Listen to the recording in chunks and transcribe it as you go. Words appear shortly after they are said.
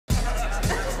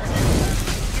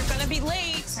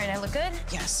look good?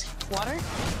 Yes. Water?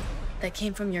 That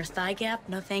came from your thigh gap?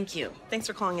 No, thank you. Thanks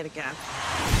for calling it a gap.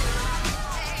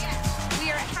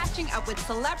 We are catching up with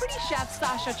celebrity chef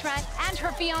Sasha Trent and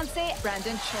her fiance,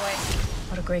 Brandon Choi.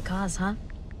 What a great cause, huh?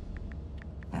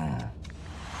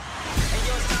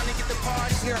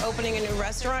 You're opening a new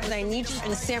restaurant, and I need you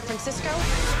in San Francisco.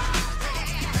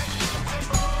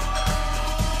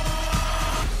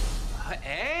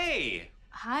 Hey!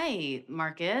 Hi,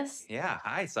 Marcus. Yeah,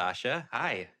 hi, Sasha.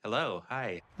 Hi. Hello.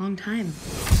 Hi. Long time.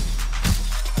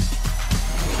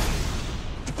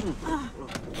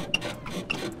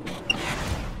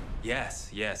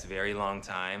 Yes, very long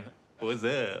time. What's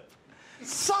up?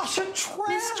 Sasha Trent!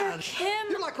 Mr. Kim!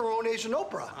 You're like our own Asian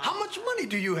Oprah. How much money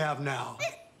do you have now?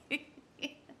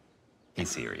 He's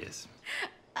serious.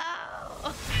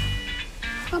 Oh.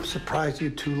 I'm surprised you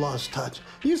two lost touch.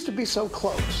 You used to be so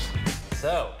close.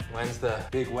 So, when's the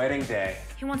big wedding day?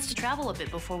 He wants to travel a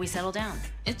bit before we settle down.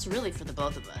 It's really for the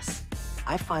both of us.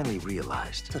 I finally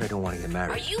realized that I don't want to get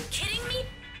married. Are you kidding me?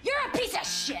 You're a piece of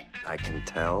shit! I can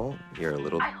tell you're a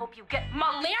little... I hope you get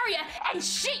malaria and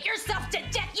shit yourself to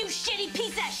death, you shitty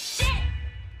piece of shit!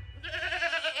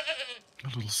 A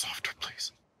little softer,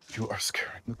 please. You are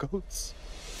scaring the goats.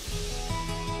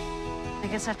 I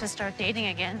guess I have to start dating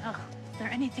again. Ugh, is there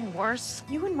anything worse?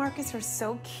 You and Marcus are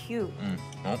so cute.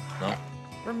 No.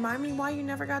 Remind me why you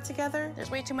never got together?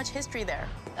 There's way too much history there.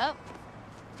 Oh.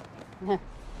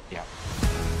 Yeah.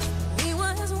 We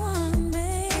was one,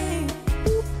 babe,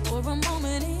 for a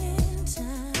moment in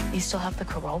time. You still have the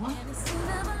Corolla?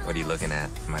 What are you looking at?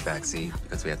 My backseat?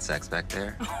 Because we had sex back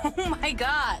there? Oh my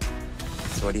God!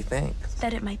 So what do you think?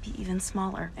 That it might be even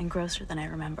smaller and grosser than I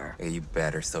remember. Hey, you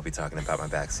better still be talking about my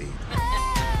backseat.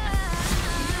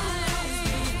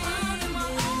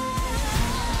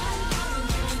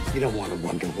 You don't want to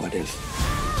wonder what if.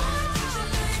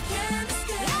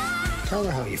 Tell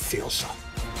her how you feel, son.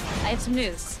 I have some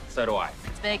news. So do I.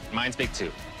 It's big. Mine's big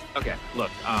too. Okay, look,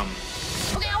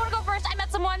 Okay, I want to go first. I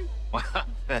met someone. wow,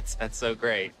 that's so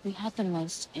great. We had the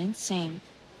most insane,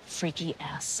 freaky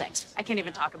ass sex. I can't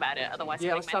even talk about it, otherwise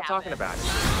Yeah, it let's stop talking about it.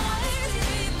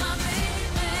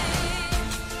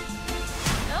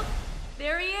 Oh,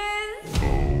 there he is.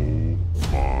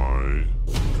 My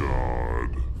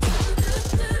God.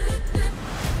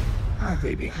 Hi,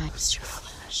 baby. I missed your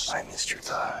flesh. I missed your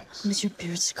thighs. I missed your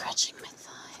beard scratching my thighs.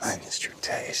 I missed your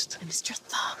taste. I missed your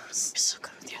thumbs. You're so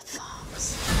good with your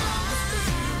thumbs.